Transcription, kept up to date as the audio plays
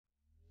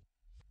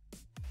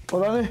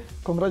Xolani,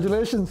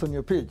 congratulations on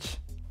your pitch.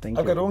 Thank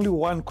you. I've got only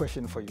one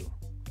question for you.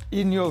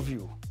 In your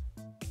view,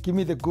 give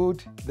me the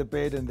good, the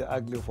bad, and the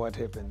ugly of what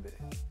happened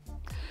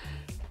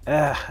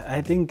there.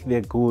 I think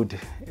the good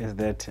is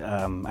that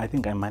I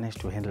think I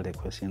managed to handle the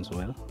questions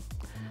well.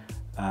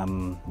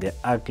 The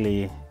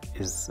ugly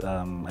is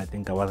I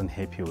think I wasn't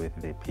happy with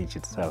the pitch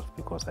itself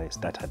because I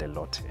stuttered a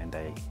lot and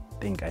I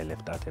think I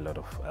left out a lot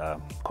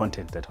of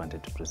content that I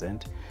wanted to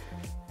present,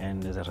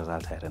 and as a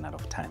result I ran out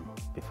of time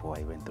before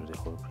I went through the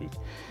whole pitch.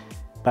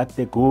 But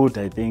the good,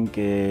 I think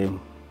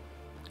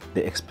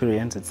the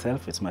experience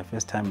itself, it's my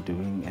first time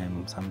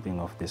doing something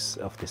of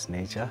this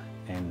nature,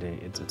 and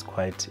it's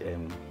quite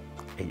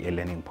a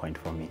learning point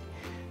for me,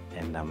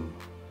 and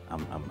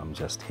I'm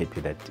just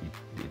happy that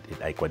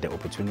I got the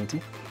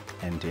opportunity,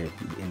 and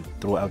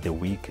throughout the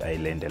week I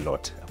learned a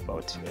lot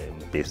about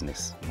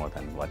business, more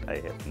than what I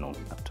have known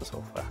up to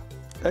so far.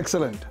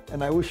 Excellent,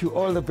 and I wish you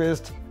all the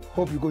best.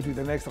 Hope you go to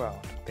the next round.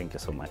 Thank you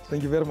so much.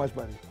 Thank you very much,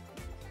 buddy.